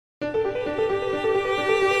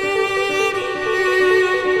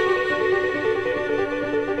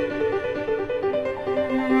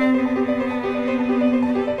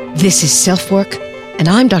This is SelfWork, and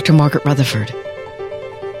I'm Dr. Margaret Rutherford.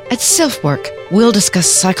 At SelfWork, we'll discuss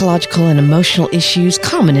psychological and emotional issues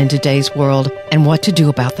common in today's world and what to do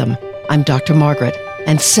about them. I'm Dr. Margaret,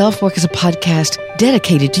 and SelfWork is a podcast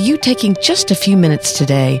dedicated to you taking just a few minutes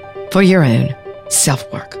today for your own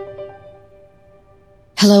self-work.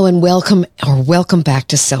 Hello and welcome back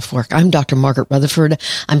to SelfWork. I'm Dr. Margaret Rutherford.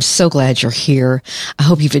 I'm so glad you're here. I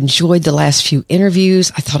hope you've enjoyed the last few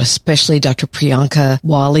interviews. I thought especially Dr. Priyanka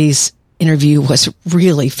Wali's interview was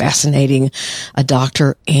really fascinating. A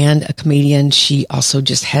doctor and a comedian. She also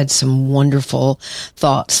just had some wonderful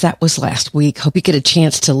thoughts. That was last week. Hope you get a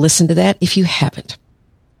chance to listen to that if you haven't.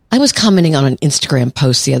 I was commenting on an Instagram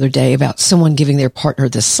post the other day about someone giving their partner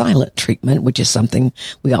the silent treatment, which is something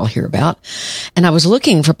we all hear about. And I was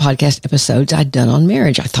looking for podcast episodes I'd done on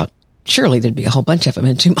marriage. I thought surely there'd be a whole bunch of them.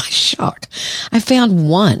 And to my shock, I found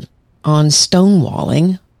one on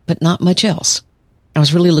stonewalling, but not much else. I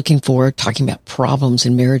was really looking for talking about problems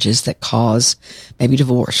in marriages that cause maybe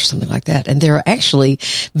divorce or something like that. And there are actually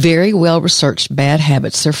very well-researched bad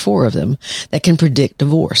habits. There are 4 of them that can predict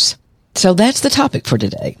divorce. So that's the topic for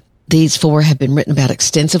today. These 4 have been written about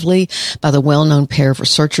extensively by the well-known pair of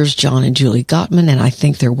researchers, John and Julie Gottman, and I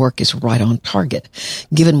think their work is right on target,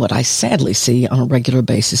 given what I sadly see on a regular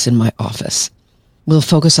basis in my office. We'll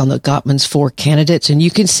focus on the Gottman's 4 candidates, and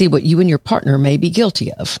you can see what you and your partner may be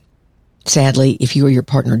guilty of. Sadly, if you or your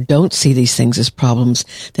partner don't see these things as problems,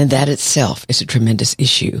 then that itself is a tremendous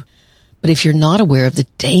issue. But if you're not aware of the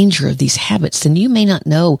danger of these habits, then you may not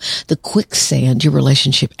know the quicksand your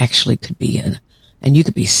relationship actually could be in, and you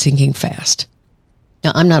could be sinking fast.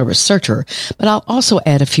 Now, I'm not a researcher, but I'll also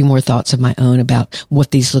add a few more thoughts of my own about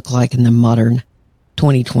what these look like in the modern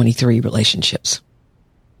 2023 relationships.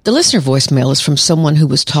 The listener voicemail is from someone who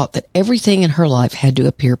was taught that everything in her life had to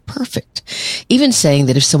appear perfect, even saying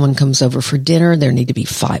that if someone comes over for dinner, there need to be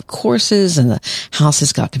 5 courses and the house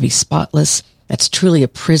has got to be spotless. That's truly a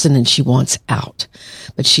prison and she wants out.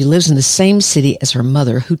 But she lives in the same city as her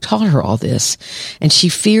mother who taught her all this, and she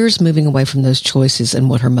fears moving away from those choices and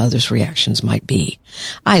what her mother's reactions might be.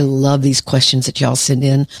 I love these questions that y'all send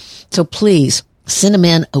in, so please send them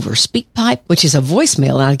in over SpeakPipe, which is a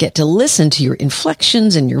voicemail, and I get to listen to your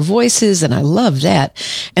inflections and your voices, and I love that.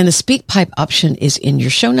 And the SpeakPipe option is in your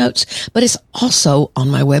show notes, but it's also on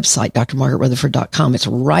my website, drmargaretrutherford.com. It's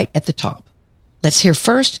right at the top. Let's hear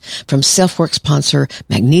first from SelfWork sponsor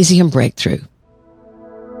Magnesium Breakthrough.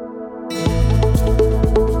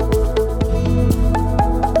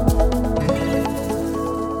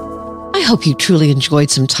 I hope you truly enjoyed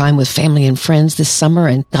some time with family and friends this summer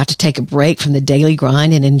and got to take a break from the daily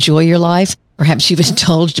grind and enjoy your life. Perhaps you've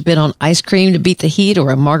indulged a bit on ice cream to beat the heat or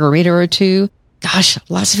a margarita or 2. Gosh,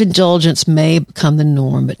 lots of indulgence may become the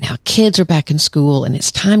norm, but now kids are back in school and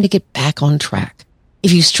it's time to get back on track.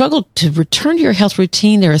 If you struggle to return to your health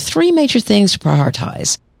routine, there are 3 major things to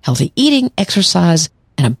prioritize: healthy eating, exercise,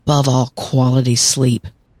 and above all, quality sleep.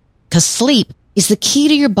 Because sleep is the key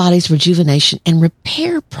to your body's rejuvenation and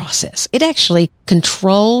repair process. It actually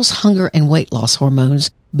controls hunger and weight loss hormones,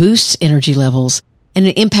 boosts energy levels, and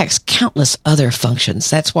it impacts countless other functions.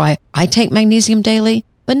 That's why I take magnesium daily,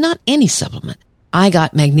 but not any supplement. I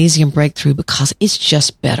got Magnesium Breakthrough because it's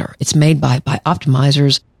just better. It's made by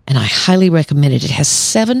Optimizers, and I highly recommend it. It has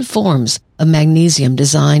 7 forms of magnesium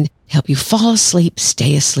designed to help you fall asleep,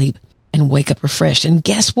 stay asleep, and wake up refreshed. And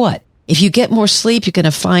guess what? If you get more sleep, you're going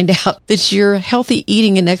to find out that your healthy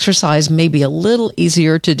eating and exercise may be a little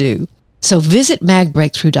easier to do. So visit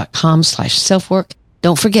magbreakthrough.com/selfwork.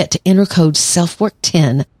 Don't forget to enter code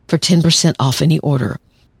SelfWork10 for 10% off any order.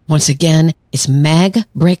 Once again, it's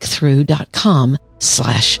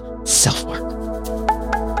magbreakthrough.com/selfwork.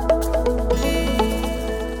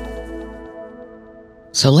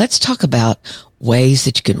 So let's talk about ways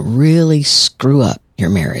that you can really screw up your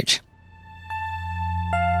marriage.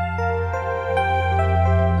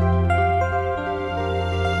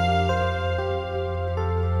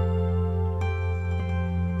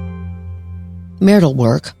 Marital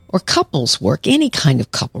work, or couples work, any kind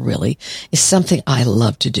of couple really, is something I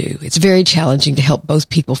love to do. It's very challenging to help both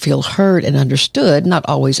people feel heard and understood, not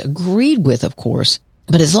always agreed with, of course.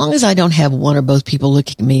 But as long as I don't have one or both people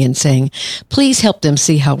looking at me and saying, please help them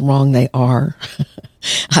see how wrong they are,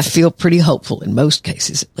 I feel pretty hopeful in most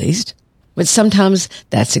cases, at least. But sometimes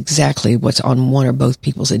that's exactly what's on one or both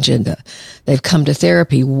people's agenda. They've come to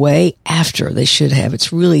therapy way after they should have.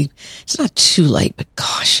 It's not too late, but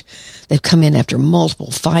gosh, they've come in after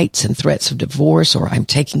multiple fights and threats of divorce, or I'm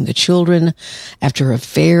taking the children, after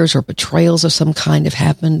affairs or betrayals of some kind have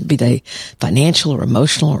happened, be they financial or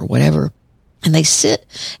emotional or whatever. And they sit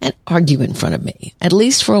and argue in front of me, at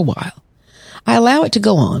least for a while. I allow it to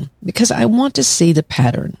go on because I want to see the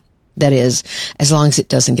pattern. That is, as long as it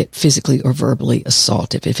doesn't get physically or verbally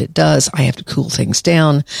assaultive. If it does, I have to cool things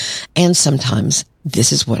down. And sometimes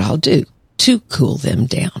this is what I'll do to cool them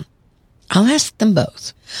down. I'll ask them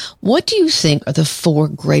both, what do you think are the 4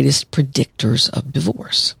 greatest predictors of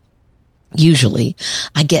divorce? Usually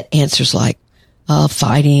I get answers like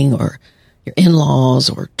fighting or your in-laws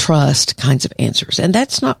or trust kinds of answers. And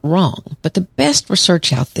that's not wrong. But the best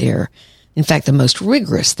research out there, in fact, the most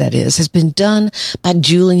rigorous, that is, has been done by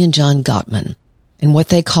Julie and John Gottman in what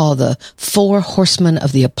they call the 4 horsemen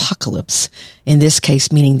of the apocalypse. In this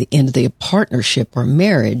case, meaning the end of the partnership or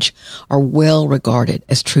marriage, are well regarded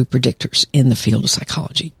as true predictors in the field of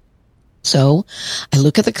psychology. So I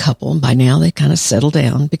look at the couple, and by now they kind of settle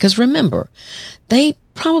down because remember, they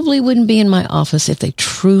probably wouldn't be in my office if they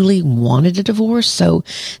truly wanted a divorce. So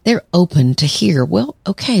they're open to hear, well,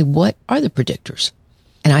 okay, what are the predictors?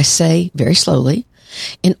 And I say very slowly,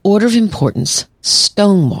 in order of importance,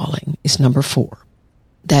 stonewalling is number 4.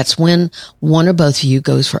 That's when one or both of you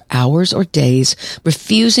goes for hours or days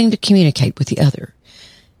refusing to communicate with the other.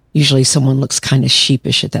 Usually someone looks kind of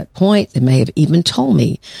sheepish at that point. They may have even told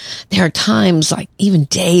me there are times, like even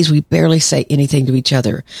days, we barely say anything to each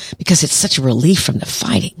other because it's such a relief from the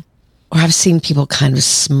fighting. Or I've seen people kind of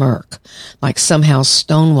smirk, like somehow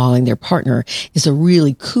stonewalling their partner is a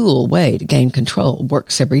really cool way to gain control.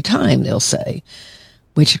 Works every time, they'll say,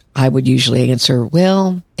 which I would usually answer,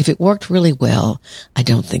 well, if it worked really well, I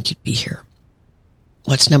don't think you'd be here.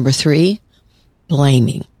 What's number 3?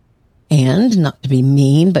 Blaming. And not to be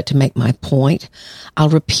mean, but to make my point, I'll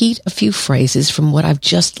repeat a few phrases from what I've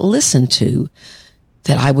just listened to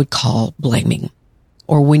that I would call blaming.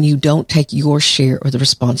 Or when you don't take your share of the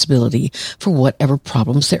responsibility for whatever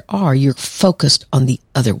problems there are, you're focused on the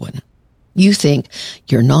other one. You think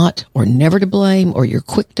you're not or never to blame, or you're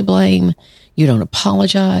quick to blame. You don't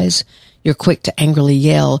apologize. You're quick to angrily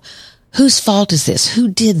yell, whose fault is this? Who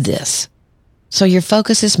did this? So your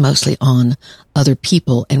focus is mostly on other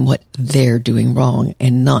people and what they're doing wrong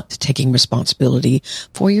and not taking responsibility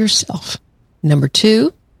for yourself. Number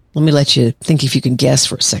 2, let me let you think if you can guess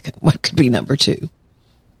for a second. What could be number 2?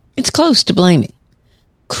 It's close to blaming.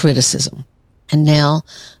 Criticism. And now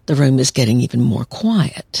the room is getting even more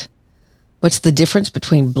quiet. What's the difference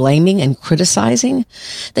between blaming and criticizing?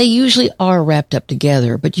 They usually are wrapped up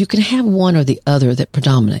together, but you can have one or the other that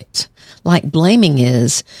predominates. Like blaming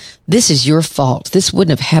is, this is your fault. This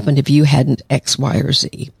wouldn't have happened if you hadn't X, Y, or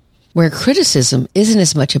Z. Where criticism isn't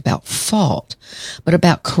as much about fault, but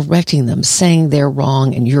about correcting them, saying they're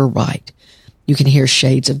wrong and you're right. You can hear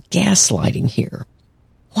shades of gaslighting here.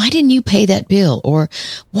 Why didn't you pay that bill? Or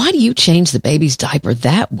why do you change the baby's diaper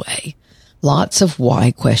that way? Lots of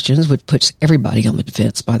why questions, which puts everybody on the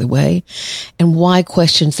defense, by the way, and why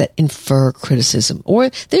questions that infer criticism. Or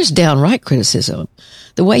there's downright criticism.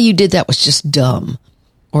 The way you did that was just dumb.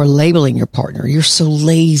 Or labeling your partner, you're so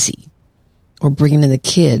lazy. Or bringing in the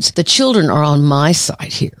kids. The children are on my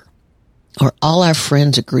side here. Or all our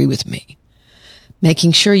friends agree with me.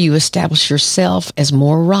 Making sure you establish yourself as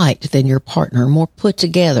more right than your partner, more put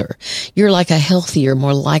together. You're like a healthier,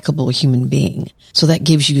 more likable human being. So that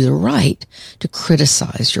gives you the right to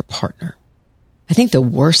criticize your partner. I think the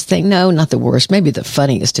worst thing, no, not the worst, maybe the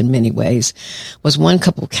funniest in many ways, was one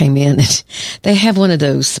couple came in and they have one of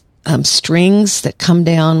those strings that come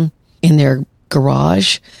down in their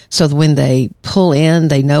garage. So when they pull in,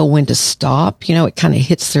 they know when to stop. You know, it kind of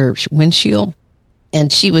hits their windshield.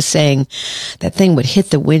 And she was saying that thing would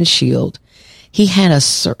hit the windshield. He had a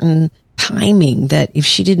certain timing that if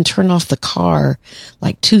she didn't turn off the car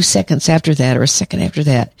like 2 seconds after that or a second after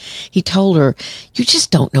that, he told her, you just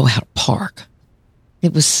don't know how to park.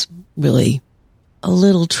 It was really a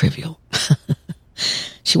little trivial.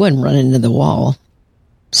 She wasn't running into the wall.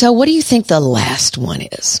 So what do you think the last one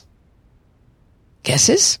is?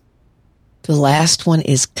 Guesses? The last one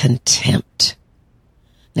is contempt.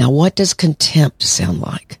 Now, what does contempt sound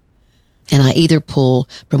like? And I either pull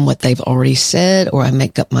from what they've already said or I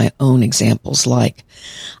make up my own examples like,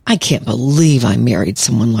 I can't believe I married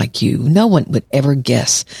someone like you. No one would ever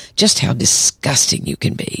guess just how disgusting you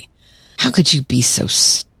can be. How could you be so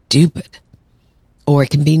stupid? Or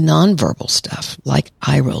it can be nonverbal stuff like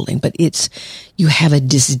eye rolling, but it's, you have a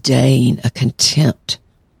disdain, a contempt,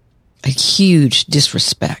 a huge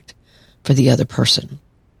disrespect for the other person.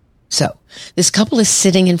 So this couple is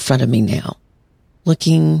sitting in front of me now,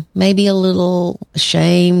 looking maybe a little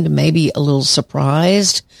ashamed, maybe a little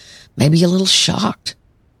surprised, maybe a little shocked.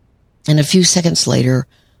 And a few seconds later,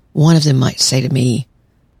 one of them might say to me,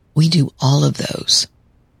 we do all of those.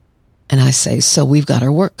 And I say, so we've got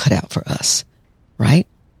our work cut out for us, right?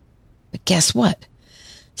 But guess what?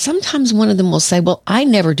 Sometimes one of them will say, well, I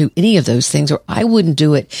never do any of those things, or I wouldn't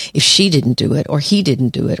do it if she didn't do it, or he didn't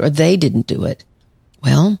do it, or they didn't do it.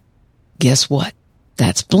 Well, guess what?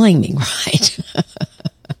 That's blaming, right?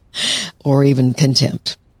 Or even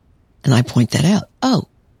contempt. And I point that out. Oh,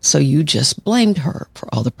 so you just blamed her for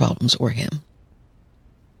all the problems or him.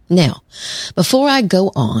 Now, before I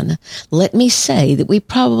go on, let me say that we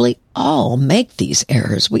probably all make these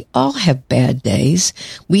errors. We all have bad days.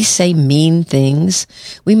 We say mean things.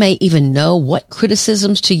 We may even know what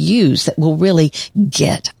criticisms to use that will really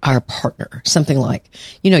get our partner. Something like,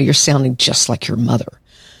 you're sounding just like your mother.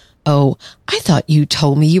 Oh, I thought you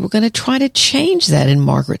told me you were going to try to change that in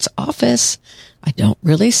Margaret's office. I don't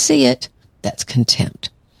really see it. That's contempt.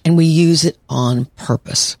 And we use it on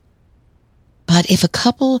purpose. But if a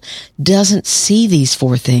couple doesn't see these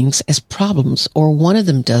 4 things as problems, or one of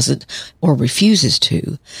them doesn't or refuses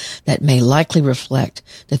to, that may likely reflect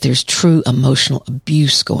that there's true emotional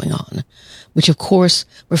abuse going on, which of course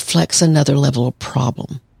reflects another level of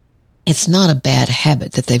problem. It's not a bad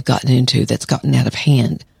habit that they've gotten into that's gotten out of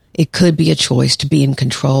hand. It could be a choice to be in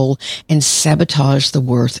control and sabotage the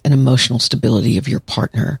worth and emotional stability of your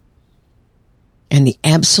partner. And the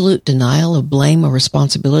absolute denial of blame or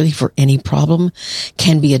responsibility for any problem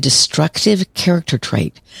can be a destructive character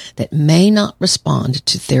trait that may not respond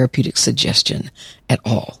to therapeutic suggestion at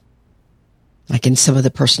all. Like in some of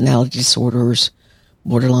the personality disorders,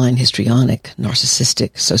 borderline, histrionic,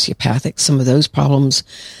 narcissistic, sociopathic, some of those problems,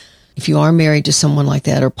 if you are married to someone like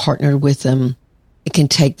that or partnered with them, it can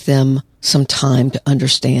take them some time to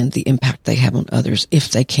understand the impact they have on others,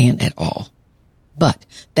 if they can at all. But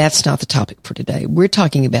that's not the topic for today. We're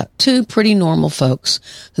talking about 2 pretty normal folks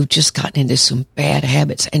who've just gotten into some bad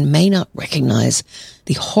habits and may not recognize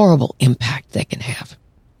the horrible impact they can have.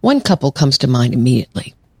 One couple comes to mind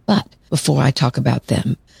immediately. But before I talk about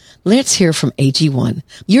them, let's hear from AG1.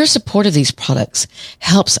 Your support of these products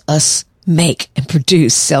helps us make and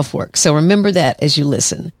produce SelfWork. So remember that as you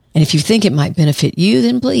listen. And if you think it might benefit you,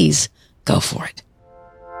 then please go for it.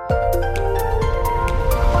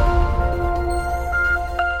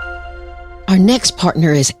 Our next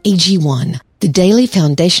partner is AG1, the daily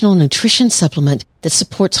foundational nutrition supplement that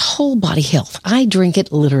supports whole body health. I drink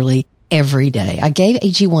it literally every day. I gave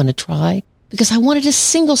AG1 a try because I wanted a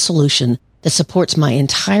single solution that supports my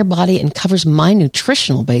entire body and covers my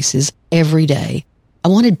nutritional bases every day. I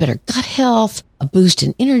wanted better gut health, a boost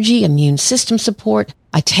in energy, immune system support.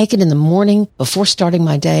 I take it in the morning before starting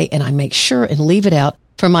my day, and I make sure and leave it out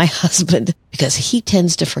for my husband because he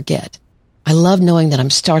tends to forget. I love knowing that I'm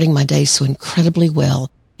starting my day so incredibly well,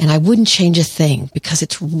 and I wouldn't change a thing because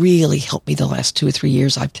it's really helped me the last 2 or 3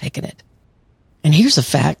 years I've taken it. And here's a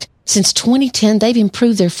fact. Since 2010, they've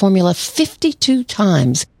improved their formula 52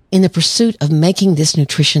 times in the pursuit of making this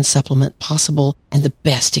nutrition supplement possible and the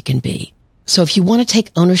best it can be. So if you want to take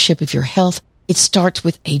ownership of your health, it starts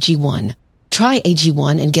with AG1. Try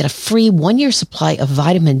AG1 and get a free 1-year supply of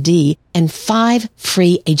vitamin D and 5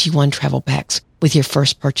 free AG1 travel packs with your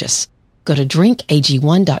first purchase. Go to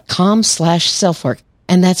drinkag1.com/selfwork.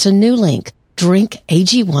 And that's a new link,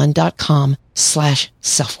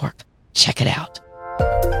 drinkag1.com/selfwork. Check it out.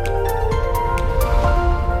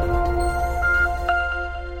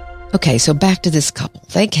 Okay, so back to this couple.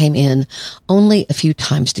 They came in only a few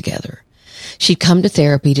times together. She'd come to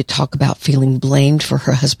therapy to talk about feeling blamed for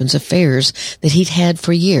her husband's affairs that he'd had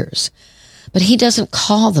for years. But he doesn't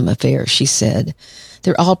call them affairs, she said.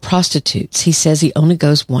 They're all prostitutes. He says he only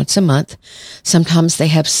goes once a month. Sometimes they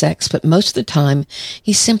have sex, but most of the time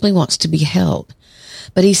he simply wants to be held.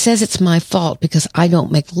 But he says it's my fault because I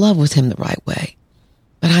don't make love with him the right way.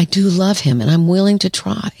 But I do love him and I'm willing to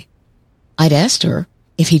try. I'd asked her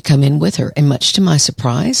if he'd come in with her, and much to my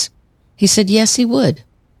surprise, he said yes, he would.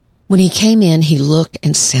 When he came in, he looked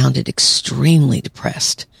and sounded extremely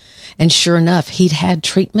depressed. And sure enough, he'd had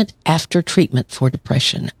treatment after treatment for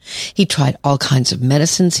depression. He tried all kinds of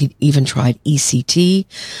medicines. He'd even tried ECT,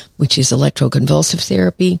 which is electroconvulsive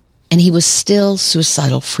therapy, and he was still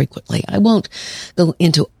suicidal frequently. I won't go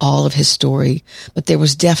into all of his story, but there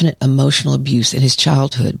was definite emotional abuse in his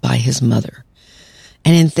childhood by his mother.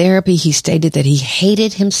 And in therapy, he stated that he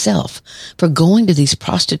hated himself for going to these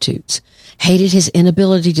prostitutes, hated his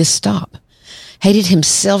inability to stop, hated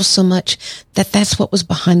himself so much that that's what was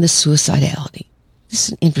behind the suicidality. This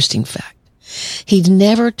is an interesting fact. He'd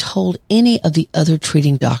never told any of the other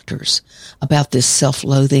treating doctors about this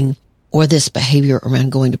self-loathing or this behavior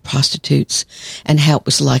around going to prostitutes and how it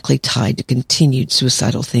was likely tied to continued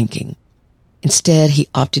suicidal thinking. Instead, he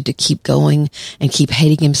opted to keep going and keep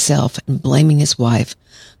hating himself and blaming his wife,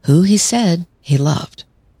 who he said he loved.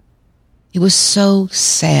 It was so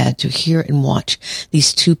sad to hear and watch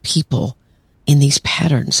these two people in these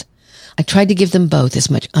patterns. I tried to give them both as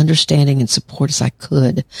much understanding and support as I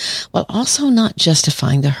could, while also not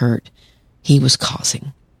justifying the hurt he was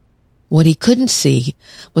causing. What he couldn't see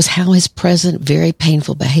was how his present very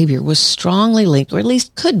painful behavior was strongly linked, or at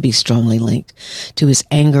least could be strongly linked, to his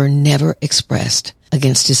anger never expressed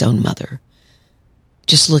against his own mother.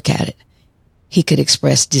 Just look at it. He could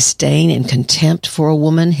express disdain and contempt for a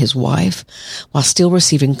woman, his wife, while still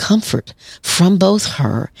receiving comfort from both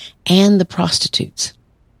her and the prostitutes.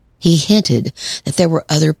 He hinted that there were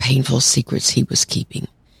other painful secrets he was keeping.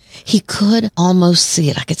 He could almost see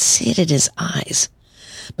it. I could see it in his eyes.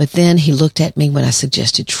 But then he looked at me when I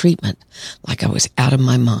suggested treatment, like I was out of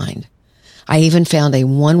my mind. I even found a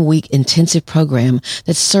 1-week intensive program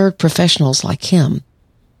that served professionals like him.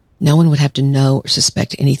 No one would have to know or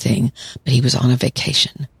suspect anything, but he was on a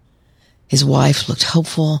vacation. His wife looked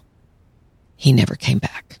hopeful. He never came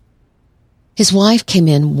back. His wife came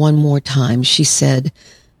in one more time. She said,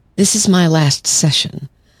 "This is my last session.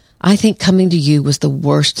 I think coming to you was the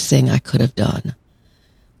worst thing I could have done.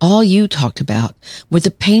 All you talked about were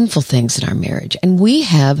the painful things in our marriage, and we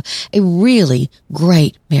have a really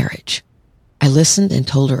great marriage." I listened and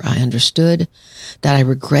told her I understood, that I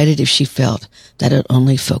regretted if she felt that it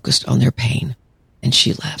only focused on their pain, and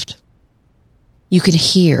she left. You can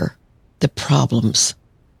hear the problems,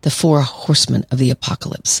 the 4 horsemen of the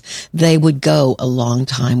apocalypse. They would go a long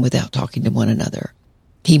time without talking to one another.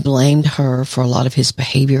 He blamed her for a lot of his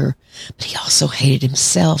behavior, but he also hated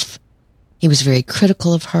himself. He was very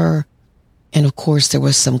critical of her, and of course there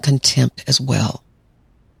was some contempt as well,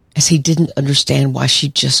 as he didn't understand why she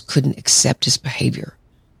just couldn't accept his behavior.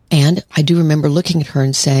 And I do remember looking at her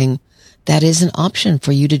and saying, that is an option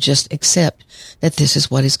for you to just accept that this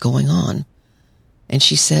is what is going on. And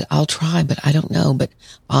she said, I'll try, but I don't know. But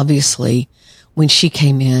obviously, when she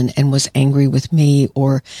came in and was angry with me,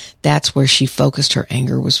 or that's where she focused her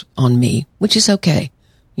anger was on me, which is okay.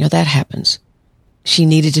 You know, that happens. She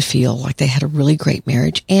needed to feel like they had a really great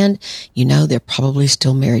marriage, and, you know, they're probably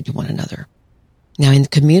still married to one another. Now, in the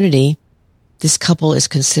community, this couple is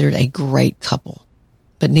considered a great couple,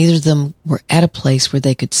 but neither of them were at a place where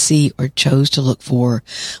they could see or chose to look for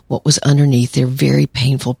what was underneath their very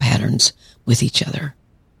painful patterns with each other.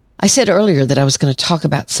 I said earlier that I was going to talk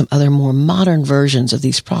about some other more modern versions of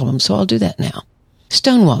these problems, so I'll do that now.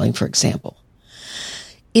 Stonewalling, for example.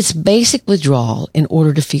 It's basic withdrawal in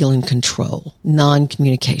order to feel in control,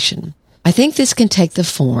 non-communication. I think this can take the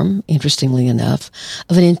form, interestingly enough,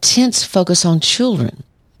 of an intense focus on children,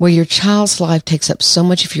 where your child's life takes up so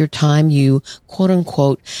much of your time you, quote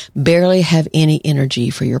unquote, barely have any energy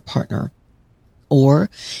for your partner. Or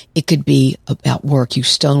it could be about work. You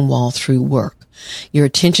stonewall through work. Your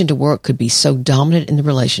attention to work could be so dominant in the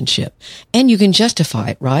relationship, and you can justify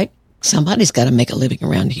it, right? Somebody's got to make a living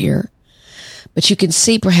around here. But you can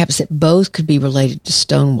see perhaps that both could be related to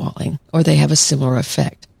stonewalling, or they have a similar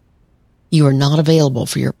effect. You are not available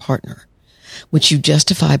for your partner, which you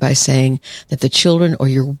justify by saying that the children or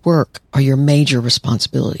your work are your major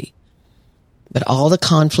responsibility. But all the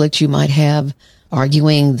conflict you might have,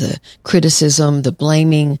 arguing, the criticism, the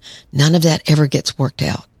blaming, none of that ever gets worked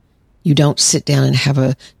out. You don't sit down and have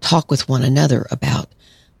a talk with one another about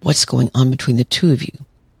what's going on between the two of you.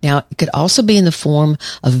 Now, it could also be in the form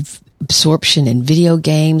of absorption in video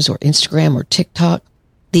games or Instagram or TikTok.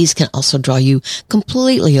 These can also draw you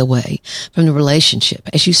completely away from the relationship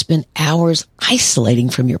as you spend hours isolating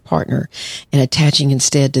from your partner and attaching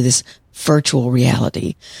instead to this virtual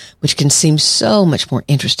reality, which can seem so much more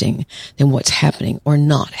interesting than what's happening or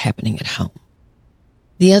not happening at home.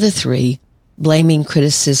 The other 3, blaming,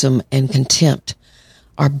 criticism, and contempt,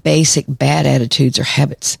 are basic bad attitudes or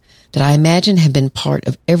habits that I imagine have been part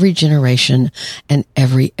of every generation and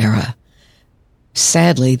every era.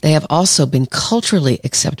 Sadly, they have also been culturally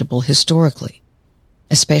acceptable historically,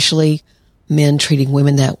 especially men treating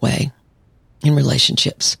women that way in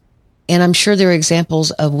relationships. And I'm sure there are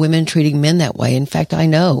examples of women treating men that way. In fact, I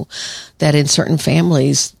know that in certain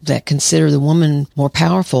families that consider the woman more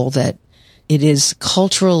powerful, that it is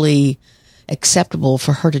culturally acceptable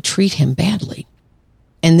for her to treat him badly.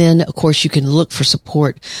 And then, of course, you can look for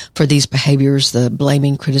support for these behaviors, the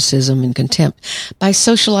blaming, criticism, and contempt, by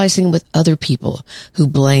socializing with other people who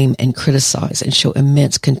blame and criticize and show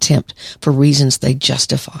immense contempt for reasons they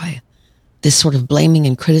justify. This sort of blaming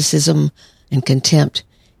and criticism and contempt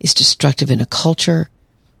is destructive in a culture,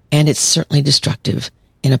 and it's certainly destructive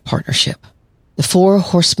in a partnership. The 4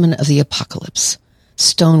 horsemen of the apocalypse: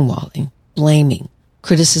 stonewalling, blaming,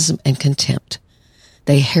 criticism, and contempt.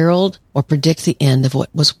 They herald or predict the end of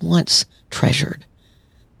what was once treasured.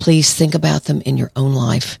 Please think about them in your own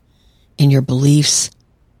life, in your beliefs,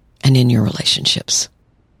 and in your relationships.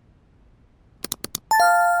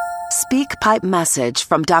 Speak Pipe message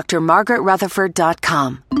from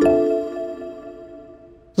drmargaretrutherford.com.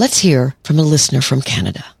 Let's hear from a listener from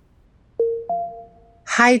Canada.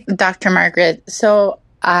 Hi, Dr. Margaret. So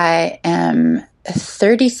I am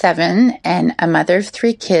 37 and a mother of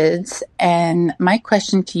 3 kids. And my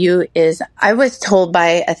question to you is, I was told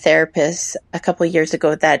by a therapist a couple of years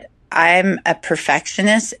ago that I'm a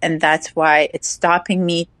perfectionist, and that's why it's stopping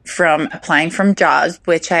me from applying for jobs,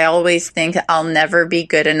 which I always think I'll never be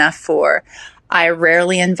good enough for. I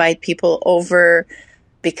rarely invite people over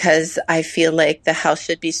because I feel like the house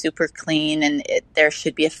should be super clean and there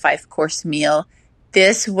should be a 5-course meal.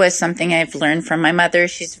 This was something I've learned from my mother.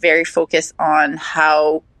 She's very focused on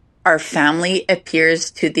how our family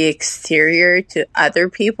appears to the exterior to other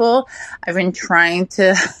people. I've been trying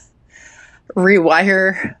to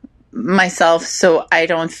rewire myself so I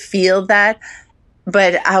don't feel that.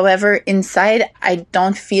 But however, inside, I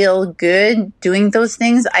don't feel good doing those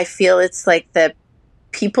things. I feel it's like the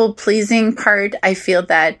people-pleasing part. I feel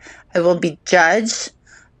that I will be judged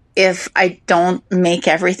if I don't make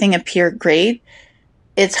everything appear great.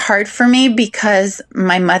 It's hard for me because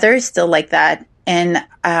my mother is still like that. And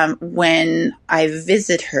when I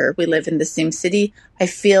visit her, we live in the same city, I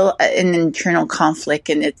feel an internal conflict,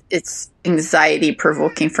 and it's anxiety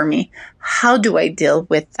provoking for me. How do I deal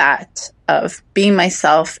with that of being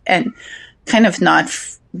myself and kind of not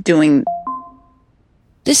doing?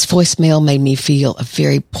 This voicemail made me feel a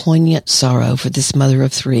very poignant sorrow for this mother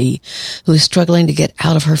of 3 who is struggling to get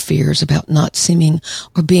out of her fears about not seeming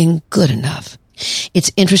or being good enough.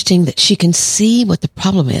 It's interesting that she can see what the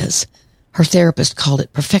problem is. Her therapist called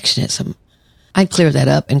it perfectionism. I'd clear that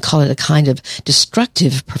up and call it a kind of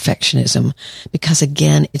destructive perfectionism because,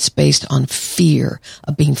 again, it's based on fear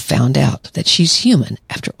of being found out, that she's human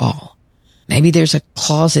after all. Maybe there's a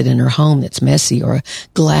closet in her home that's messy, or a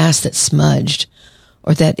glass that's smudged,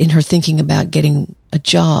 or that in her thinking about getting a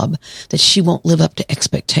job that she won't live up to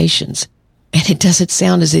expectations. And it doesn't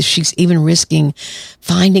sound as if she's even risking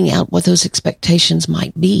finding out what those expectations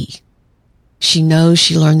might be. She knows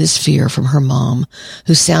she learned this fear from her mom,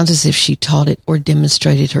 who sounds as if she taught it or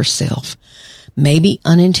demonstrated herself, maybe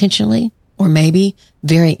unintentionally or maybe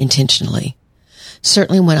very intentionally.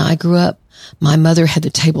 Certainly when I grew up, my mother had the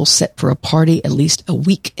table set for a party at least a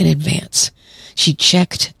week in advance. She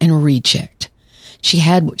checked and rechecked. She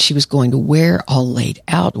had what she was going to wear all laid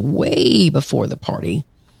out way before the party.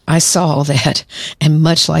 I saw that, and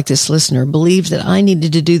much like this listener, believed that I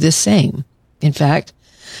needed to do the same. In fact,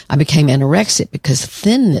 I became anorexic because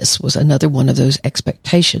thinness was another one of those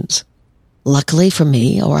expectations. Luckily for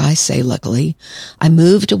me, or I say luckily, I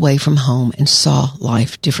moved away from home and saw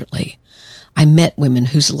life differently. I met women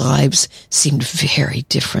whose lives seemed very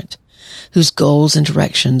different, whose goals and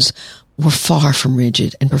directions were far from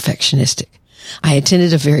rigid and perfectionistic. I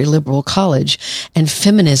attended a very liberal college, and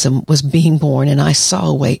feminism was being born, and I saw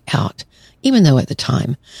a way out, even though at the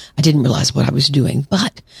time I didn't realize what I was doing.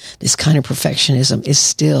 But this kind of perfectionism is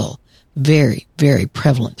still very, very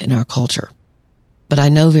prevalent in our culture. But I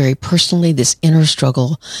know very personally this inner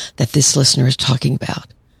struggle that this listener is talking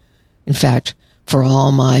about. In fact, for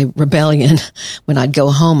all my rebellion, when I'd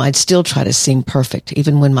go home, I'd still try to seem perfect,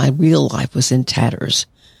 even when my real life was in tatters.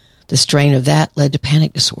 The strain of that led to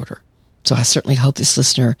panic disorder. So I certainly hope this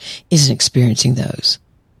listener isn't experiencing those.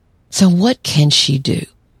 So what can she do?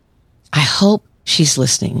 I hope she's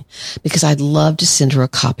listening, because I'd love to send her a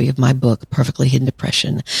copy of my book, Perfectly Hidden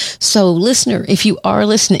Depression. So listener, if you are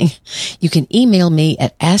listening, you can email me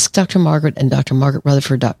at askdrmargaret and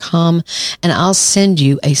drmargaretrutherford.com, and I'll send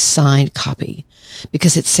you a signed copy,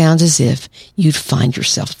 because it sounds as if you'd find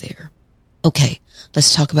yourself there. Okay,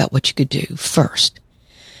 let's talk about what you could do. First,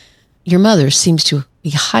 your mother seems to be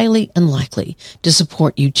highly unlikely to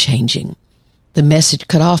support you changing. The message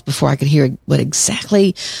cut off before I could hear what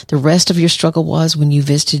exactly the rest of your struggle was when you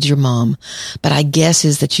visited your mom. But I guess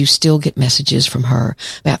is that you still get messages from her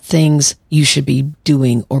about things you should be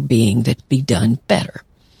doing or being that be done better.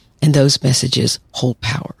 And those messages hold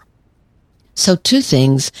power. So 2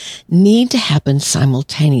 things need to happen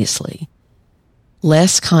simultaneously.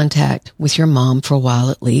 Less contact with your mom for a while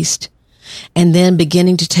at least, and then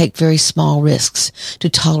beginning to take very small risks to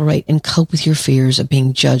tolerate and cope with your fears of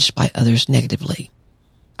being judged by others negatively.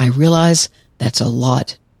 I realize that's a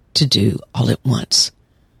lot to do all at once.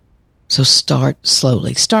 So start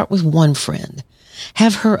slowly. Start with one friend.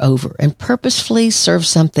 Have her over and purposefully serve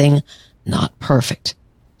something not perfect,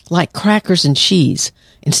 like crackers and cheese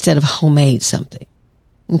instead of homemade something.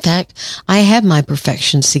 In fact, I have my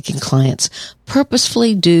perfection-seeking clients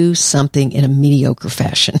purposefully do something in a mediocre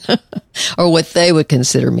fashion, or what they would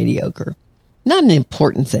consider mediocre. Not an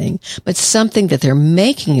important thing, but something that they're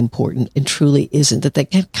making important and truly isn't, that they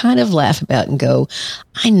can kind of laugh about and go,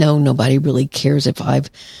 I know nobody really cares if I've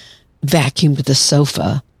vacuumed the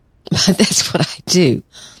sofa, but that's what I do.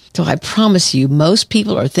 So I promise you, most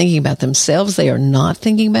people are thinking about themselves. They are not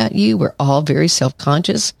thinking about you. We're all very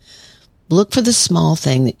self-conscious. Look for the small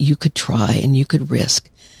thing that you could try and you could risk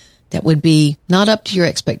that would be not up to your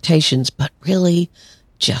expectations, but really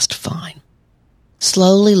just fine.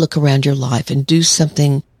 Slowly look around your life and do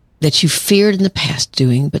something that you feared in the past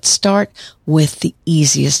doing, but start with the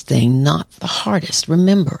easiest thing, not the hardest.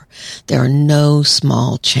 Remember, there are no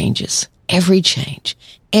small changes. Every change,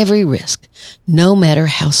 every risk, no matter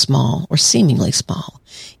how small or seemingly small,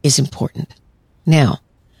 is important. Now,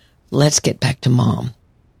 let's get back to Mom.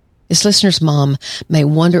 This listener's mom may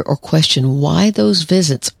wonder or question why those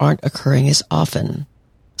visits aren't occurring as often.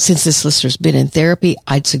 Since this listener's been in therapy,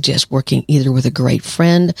 I'd suggest working either with a great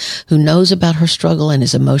friend who knows about her struggle and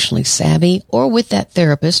is emotionally savvy, or with that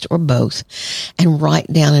therapist, or both, and write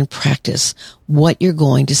down and practice what you're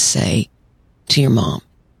going to say to your mom,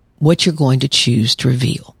 what you're going to choose to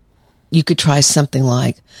reveal. You could try something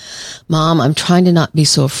like, Mom, I'm trying to not be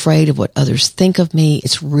so afraid of what others think of me.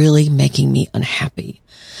 It's really making me unhappy.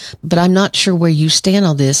 But I'm not sure where you stand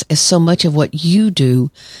on this, as so much of what you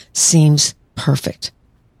do seems perfect.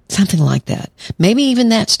 Something like that. Maybe even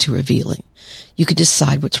that's too revealing. You could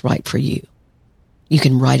decide what's right for you. You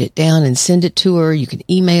can write it down and send it to her. You can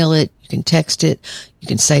email it. You can text it. You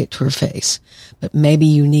can say it to her face. But maybe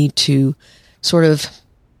you need to sort of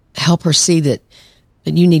help her see that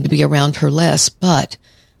you need to be around her less. But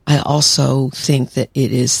I also think that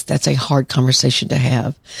that's a hard conversation to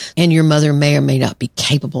have. And your mother may or may not be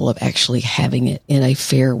capable of actually having it in a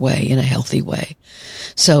fair way, in a healthy way.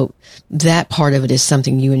 So that part of it is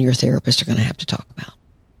something you and your therapist are going to have to talk about.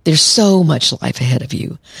 There's so much life ahead of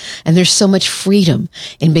you, and there's so much freedom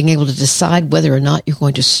in being able to decide whether or not you're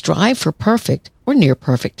going to strive for perfect or near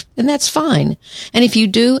perfect, and that's fine. And if you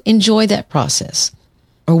do, enjoy that process.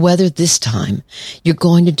 Or whether this time you're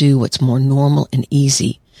going to do what's more normal and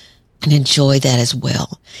easy, and enjoy that as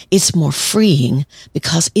well. It's more freeing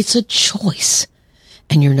because it's a choice,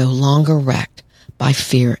 and you're no longer racked by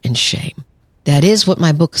fear and shame. That is what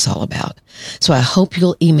my book is all about. So I hope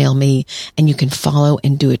you'll email me, and you can follow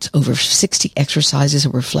and do its over 60 exercises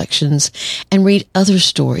or reflections and read other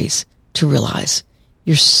stories to realize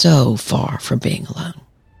you're so far from being alone.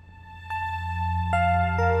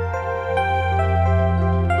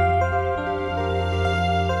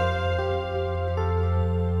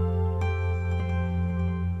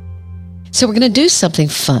 So we're going to do something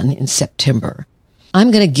fun in September.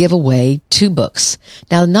 I'm going to give away 2 books.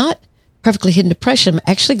 Now, not Perfectly Hidden Depression. I'm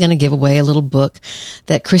actually going to give away a little book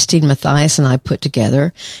that Christine Mathias and I put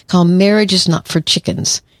together called Marriage is Not for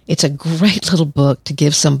Chickens. It's a great little book to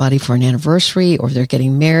give somebody for an anniversary or they're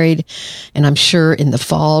getting married. And I'm sure in the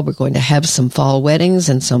fall, we're going to have some fall weddings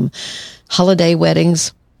and some holiday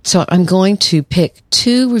weddings. So I'm going to pick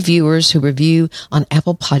 2 reviewers who review on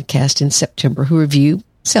Apple Podcast in September, who review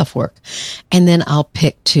SelfWork. And then I'll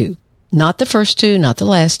pick 2. Not the first 2, not the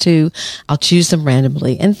last 2. I'll choose them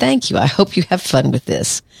randomly. And thank you. I hope you have fun with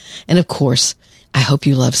this. And of course, I hope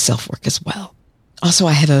you love SelfWork as well. Also,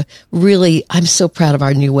 I'm so proud of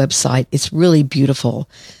our new website. It's really beautiful.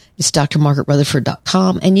 It's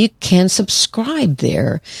drmargaretrutherford.com, and you can subscribe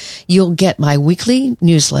there. You'll get my weekly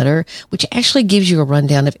newsletter, which actually gives you a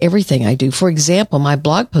rundown of everything I do. For example, my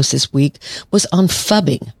blog post this week was on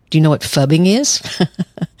phubbing. Do you know what phubbing is?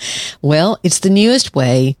 Well, it's the newest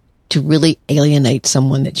way to really alienate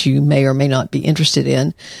someone that you may or may not be interested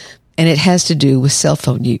in. And it has to do with cell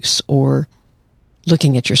phone use or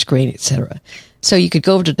looking at your screen, etc. So you could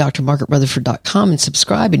go over to drmargaretrutherford.com and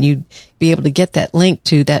subscribe, and you'd be able to get that link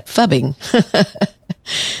to that phubbing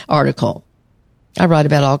article. I write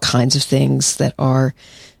about all kinds of things that are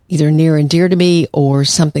either near and dear to me or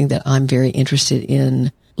something that I'm very interested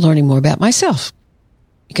in learning more about myself.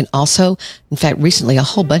 You can also, in fact, recently a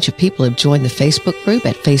whole bunch of people have joined the Facebook group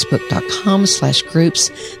at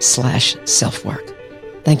facebook.com/groups/selfwork.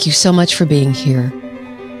 Thank you so much for being here.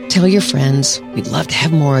 Tell your friends. We'd love to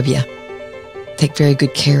have more of you. Take very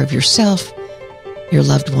good care of yourself, your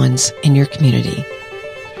loved ones, and your community.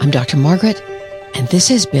 I'm Dr. Margaret, and this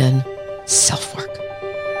has been SelfWork.